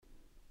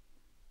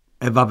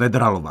Eva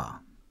Vedralová.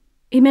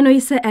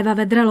 Jmenuji se Eva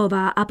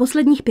Vedralová a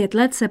posledních 5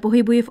 let se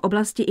pohybuji v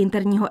oblasti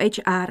interního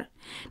HR.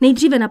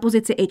 Nejdříve na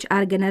pozici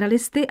HR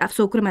generalisty a v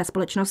soukromé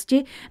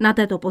společnosti. Na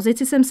této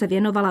pozici jsem se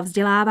věnovala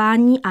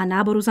vzdělávání a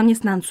náboru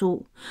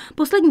zaměstnanců.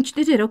 Poslední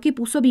 4 roky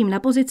působím na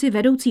pozici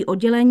vedoucí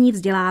oddělení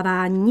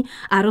vzdělávání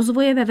a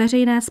rozvoje ve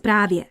veřejné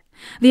správě.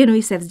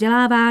 Věnuji se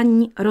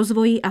vzdělávání,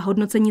 rozvoji a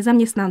hodnocení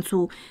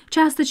zaměstnanců.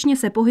 Částečně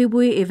se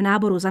pohybuji i v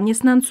náboru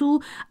zaměstnanců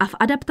a v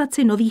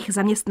adaptaci nových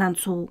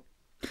zaměstnanců.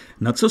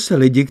 Na co se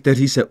lidi,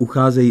 kteří se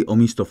ucházejí o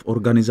místo v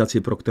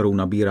organizaci, pro kterou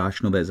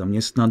nabíráš nové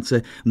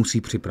zaměstnance,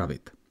 musí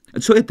připravit?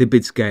 Co je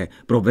typické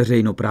pro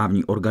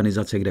veřejnoprávní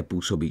organizace, kde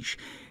působíš?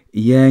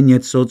 Je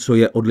něco, co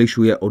je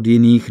odlišuje od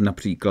jiných,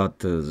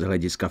 například z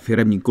hlediska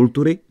firemní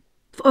kultury?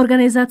 V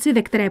organizaci,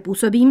 ve které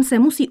působím, se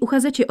musí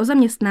uchazeči o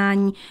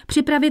zaměstnání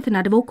připravit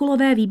na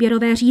dvoukolové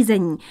výběrové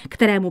řízení,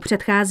 kterému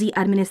předchází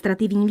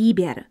administrativní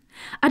výběr.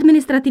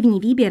 Administrativní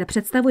výběr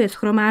představuje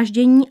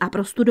shromáždění a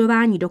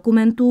prostudování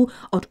dokumentů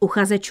od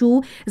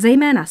uchazečů,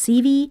 zejména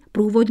CV,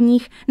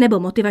 průvodních nebo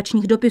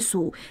motivačních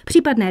dopisů,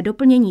 případné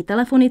doplnění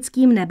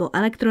telefonickým nebo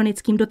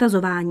elektronickým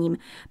dotazováním,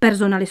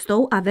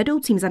 personalistou a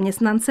vedoucím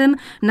zaměstnancem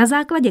na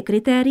základě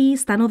kritérií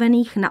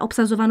stanovených na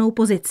obsazovanou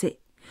pozici.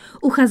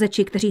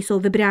 Uchazeči, kteří jsou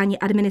vybráni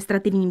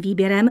administrativním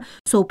výběrem,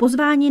 jsou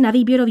pozváni na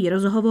výběrový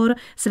rozhovor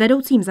s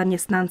vedoucím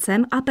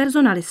zaměstnancem a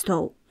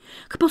personalistou.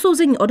 K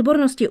posouzení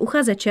odbornosti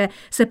uchazeče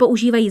se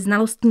používají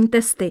znalostní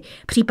testy,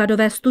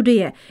 případové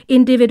studie,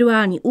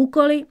 individuální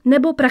úkoly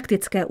nebo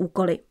praktické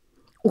úkoly.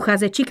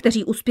 Uchazeči,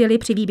 kteří uspěli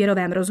při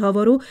výběrovém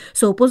rozhovoru,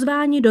 jsou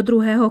pozváni do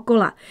druhého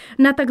kola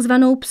na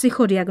takzvanou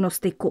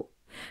psychodiagnostiku.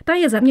 Ta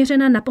je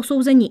zaměřena na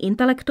posouzení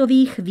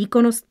intelektových,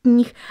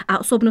 výkonnostních a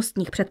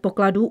osobnostních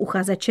předpokladů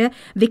uchazeče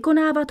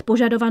vykonávat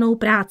požadovanou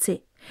práci.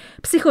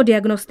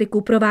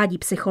 Psychodiagnostiku provádí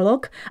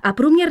psycholog a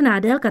průměrná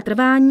délka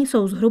trvání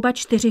jsou zhruba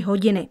 4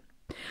 hodiny.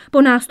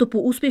 Po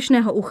nástupu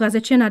úspěšného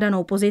uchazeče na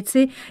danou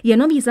pozici je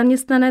nový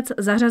zaměstnanec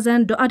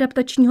zařazen do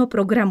adaptačního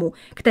programu,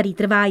 který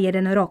trvá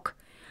 1 rok.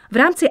 V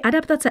rámci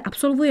adaptace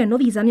absolvuje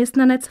nový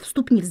zaměstnanec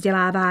vstupní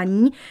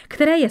vzdělávání,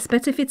 které je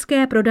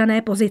specifické pro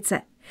dané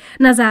pozice.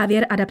 Na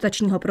závěr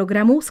adaptačního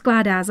programu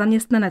skládá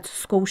zaměstnanec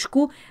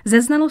zkoušku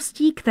ze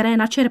znalostí, které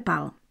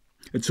načerpal.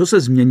 Co se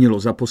změnilo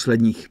za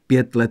posledních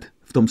 5 let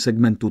v tom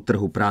segmentu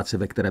trhu práce,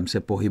 ve kterém se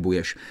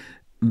pohybuješ,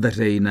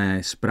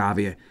 veřejné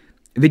správě?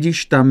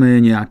 Vidíš tam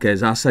nějaké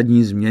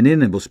zásadní změny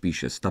nebo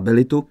spíše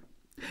stabilitu?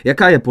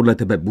 Jaká je podle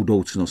tebe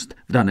budoucnost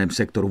v daném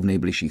sektoru v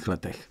nejbližších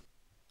letech?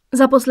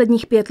 Za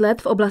posledních 5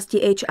 let v oblasti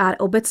HR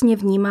obecně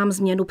vnímám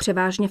změnu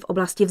převážně v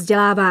oblasti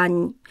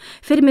vzdělávání.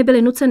 Firmy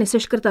byly nuceny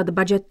seškrtat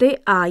budžety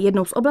a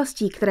jednou z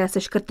oblastí, které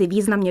se škrty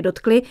významně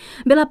dotkly,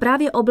 byla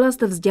právě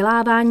oblast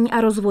vzdělávání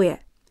a rozvoje.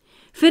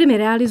 Firmy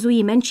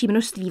realizují menší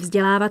množství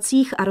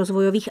vzdělávacích a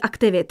rozvojových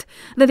aktivit.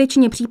 Ve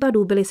většině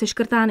případů byly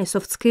seškrtány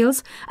soft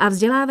skills a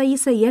vzdělávají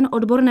se jen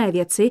odborné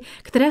věci,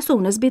 které jsou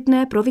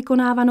nezbytné pro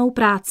vykonávanou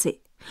práci.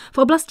 V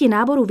oblasti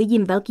náboru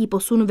vidím velký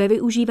posun ve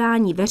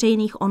využívání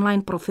veřejných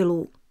online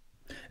profilů.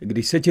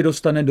 Když se ti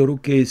dostane do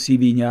ruky CV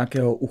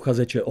nějakého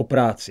uchazeče o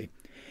práci,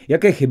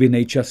 jaké chyby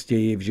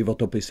nejčastěji v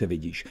životopise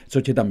vidíš?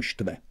 Co tě tam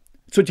štve?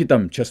 Co ti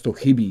tam často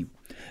chybí?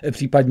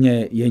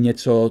 Případně je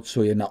něco,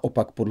 co je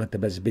naopak podle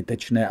tebe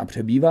zbytečné a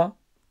přebývá?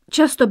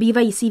 Často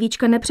bývají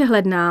CVčka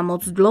nepřehledná,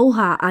 moc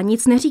dlouhá a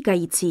nic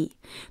neříkající.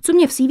 Co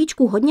mě v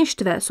CVčku hodně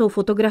štve, jsou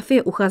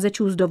fotografie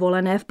uchazečů z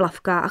dovolené v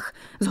plavkách,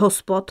 z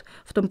hospod,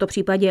 v tomto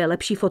případě je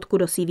lepší fotku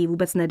do CV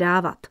vůbec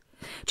nedávat.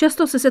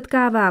 Často se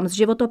setkávám s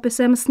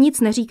životopisem s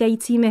nic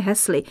neříkajícími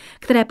hesly,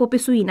 které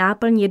popisují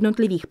náplň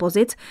jednotlivých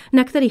pozic,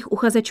 na kterých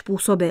uchazeč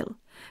působil.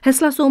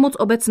 Hesla jsou moc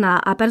obecná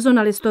a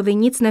personalistovi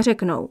nic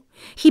neřeknou.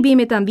 Chybí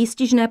mi tam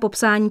výstižné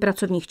popsání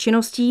pracovních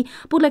činností,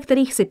 podle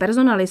kterých si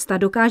personalista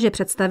dokáže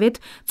představit,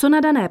 co na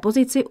dané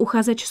pozici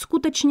uchazeč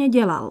skutečně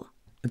dělal.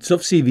 Co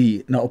v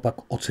CV naopak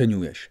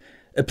oceňuješ?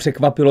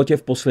 Překvapilo tě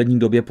v poslední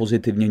době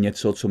pozitivně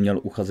něco, co měl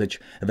uchazeč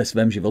ve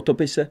svém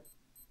životopise?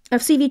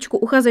 V CVčku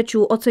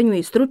uchazečů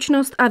oceňuji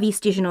stručnost a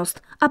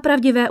výstižnost a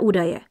pravdivé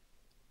údaje.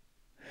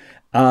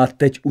 A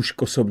teď už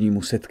k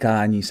osobnímu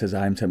setkání se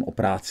zájemcem o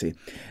práci.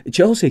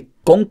 Čeho si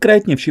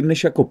konkrétně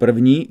všimneš jako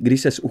první,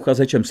 když se s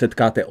uchazečem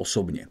setkáte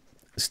osobně?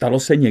 Stalo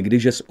se někdy,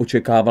 že jsi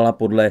očekávala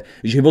podle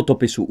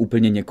životopisu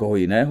úplně někoho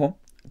jiného?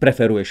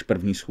 Preferuješ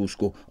první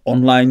schůzku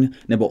online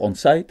nebo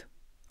on-site?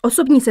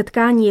 Osobní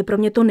setkání je pro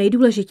mě to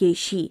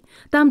nejdůležitější.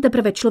 Tam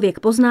teprve člověk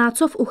pozná,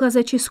 co v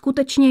uchazeči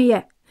skutečně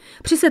je.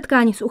 Při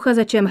setkání s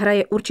uchazečem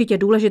hraje určitě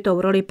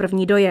důležitou roli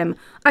první dojem.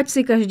 Ať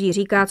si každý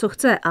říká, co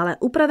chce, ale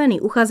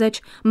upravený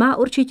uchazeč má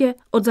určitě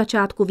od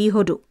začátku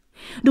výhodu.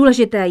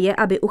 Důležité je,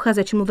 aby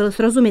uchazeč mluvil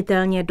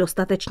srozumitelně,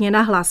 dostatečně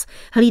nahlas,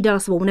 hlídal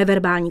svou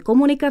neverbální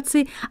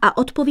komunikaci a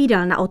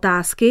odpovídal na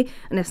otázky,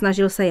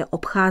 nesnažil se je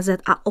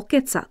obcházet a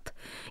okecat.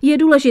 Je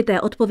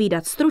důležité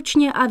odpovídat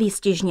stručně a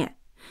výstižně.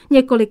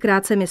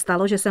 Několikrát se mi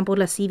stalo, že jsem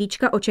podle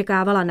CVčka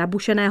očekávala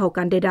nabušeného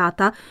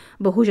kandidáta,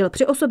 bohužel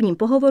při osobním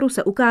pohovoru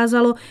se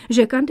ukázalo,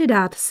 že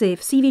kandidát si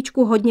v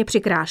CVčku hodně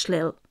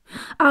přikrášlil.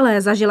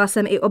 Ale zažila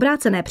jsem i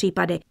obrácené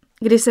případy.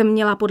 kdy jsem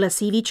měla podle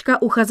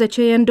CVčka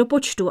uchazeče jen do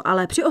počtu,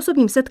 ale při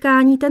osobním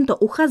setkání tento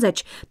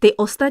uchazeč ty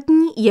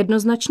ostatní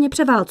jednoznačně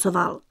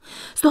převálcoval.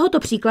 Z tohoto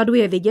příkladu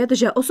je vidět,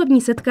 že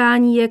osobní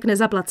setkání je k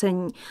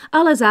nezaplacení,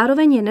 ale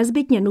zároveň je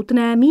nezbytně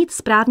nutné mít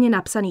správně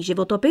napsaný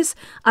životopis,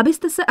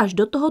 abyste se až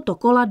do tohoto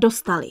kola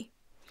dostali.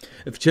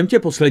 V čem tě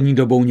poslední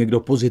dobou někdo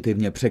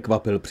pozitivně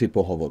překvapil při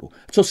pohovoru?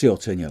 Co jsi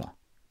ocenila?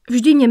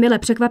 Vždy mě mile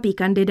překvapí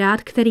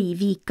kandidát, který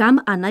ví, kam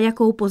a na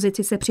jakou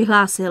pozici se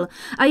přihlásil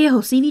a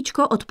jeho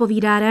CVčko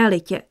odpovídá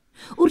realitě.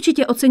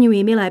 Určitě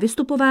oceňuji milé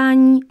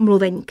vystupování,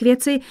 mluvení k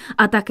věci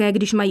a také,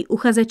 když mají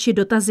uchazeči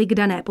dotazy k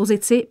dané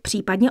pozici,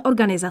 případně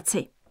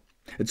organizaci.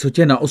 Co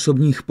tě na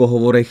osobních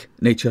pohovorech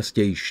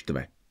nejčastěji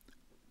štve?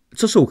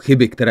 Co jsou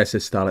chyby, které se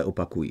stále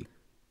opakují?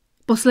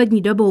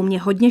 Poslední dobou mě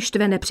hodně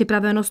štve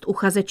nepřipravenost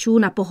uchazečů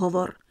na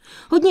pohovor.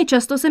 Hodně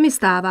často se mi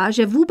stává,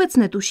 že vůbec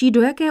netuší,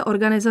 do jaké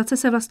organizace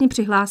se vlastně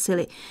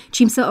přihlásili,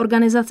 čím se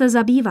organizace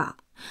zabývá.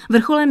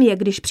 Vrcholem je,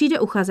 když přijde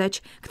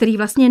uchazeč, který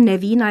vlastně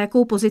neví, na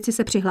jakou pozici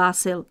se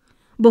přihlásil.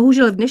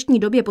 Bohužel v dnešní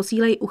době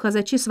posílají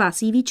uchazeči svá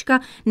CVčka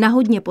na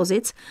hodně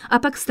pozic a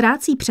pak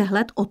ztrácí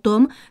přehled o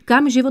tom,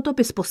 kam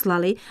životopis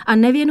poslali a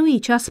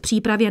nevěnují čas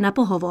přípravě na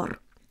pohovor.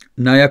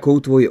 Na jakou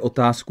tvoji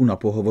otázku na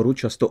pohovoru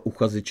často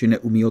uchazeči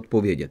neumí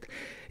odpovědět?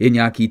 Je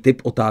nějaký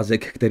typ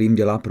otázek, kterým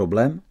dělá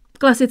problém?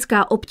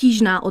 Klasická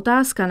obtížná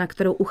otázka, na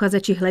kterou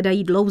uchazeči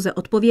hledají dlouze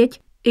odpověď,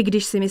 i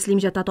když si myslím,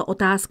 že tato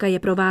otázka je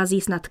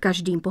provází snad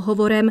každým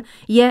pohovorem,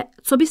 je,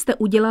 co byste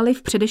udělali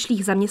v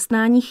předešlých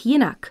zaměstnáních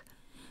jinak.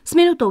 S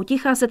minutou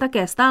ticha se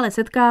také stále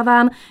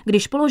setkávám,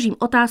 když položím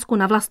otázku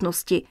na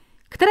vlastnosti.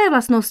 Které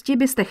vlastnosti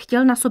byste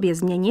chtěl na sobě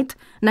změnit,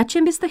 na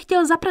čem byste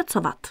chtěl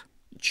zapracovat?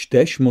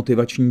 Čteš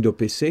motivační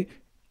dopisy?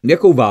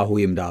 Jakou váhu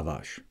jim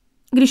dáváš?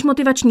 Když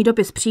motivační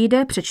dopis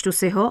přijde, přečtu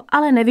si ho,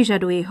 ale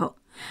nevyžaduji ho.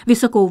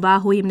 Vysokou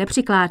váhu jim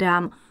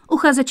nepřikládám.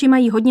 Uchazeči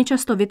mají hodně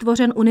často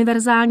vytvořen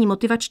univerzální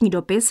motivační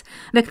dopis,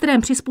 ve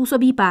kterém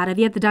přizpůsobí pár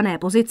vět dané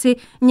pozici,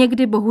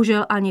 někdy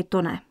bohužel ani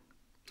to ne.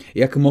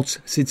 Jak moc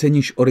si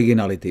ceníš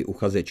originality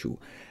uchazečů?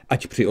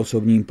 Ať při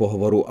osobním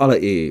pohovoru, ale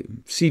i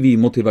v CV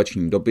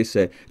motivačním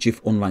dopise či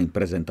v online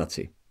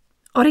prezentaci.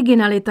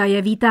 Originalita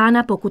je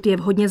vítána, pokud je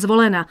vhodně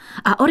zvolena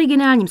a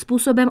originálním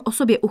způsobem o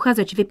sobě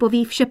uchazeč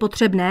vypoví vše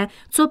potřebné,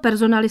 co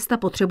personalista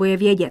potřebuje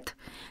vědět.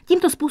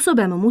 Tímto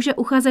způsobem může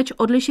uchazeč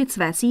odlišit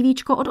své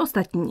CVčko od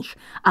ostatních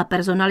a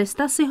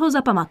personalista si ho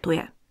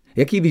zapamatuje.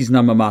 Jaký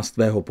význam má z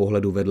tvého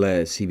pohledu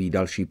vedle CV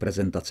další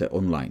prezentace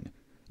online?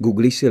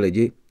 Googlíš si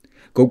lidi?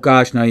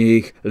 Koukáš na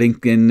jejich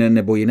LinkedIn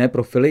nebo jiné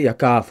profily?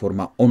 Jaká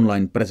forma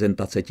online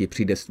prezentace ti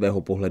přijde z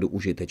tvého pohledu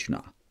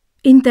užitečná?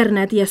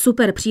 Internet je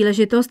super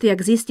příležitost,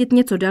 jak zjistit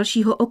něco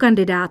dalšího o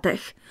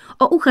kandidátech.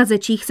 O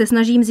uchazečích se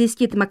snažím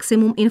zjistit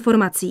maximum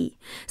informací.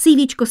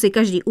 CVčko si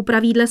každý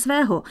upraví dle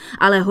svého,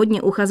 ale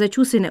hodně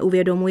uchazečů si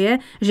neuvědomuje,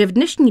 že v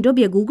dnešní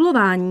době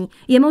googlování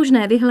je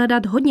možné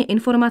vyhledat hodně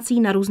informací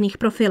na různých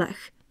profilech.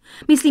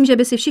 Myslím, že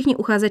by si všichni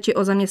uchazeči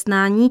o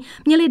zaměstnání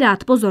měli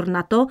dát pozor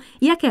na to,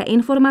 jaké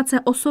informace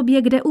o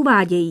sobě kde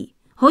uvádějí.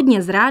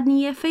 Hodně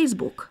zrádný je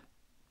Facebook.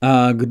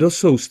 A kdo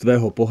jsou z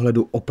tvého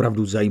pohledu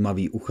opravdu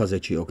zajímaví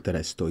uchazeči, o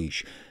které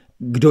stojíš?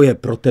 Kdo je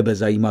pro tebe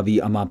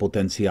zajímavý a má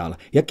potenciál?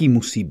 Jaký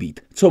musí být?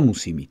 Co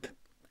musí mít?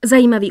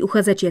 Zajímavý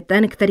uchazeč je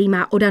ten, který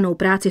má o danou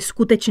práci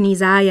skutečný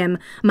zájem,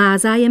 má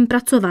zájem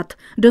pracovat,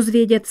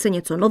 dozvědět se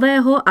něco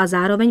nového a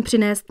zároveň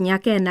přinést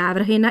nějaké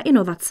návrhy na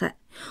inovace.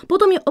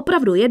 Potom je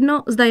opravdu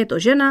jedno, zda je to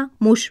žena,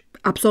 muž,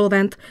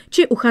 absolvent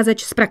či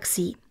uchazeč s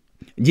praxí.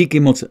 Díky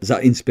moc za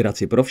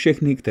inspiraci pro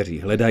všechny, kteří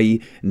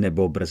hledají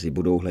nebo brzy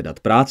budou hledat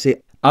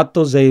práci, a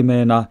to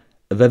zejména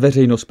ve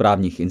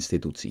veřejnosprávních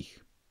institucích.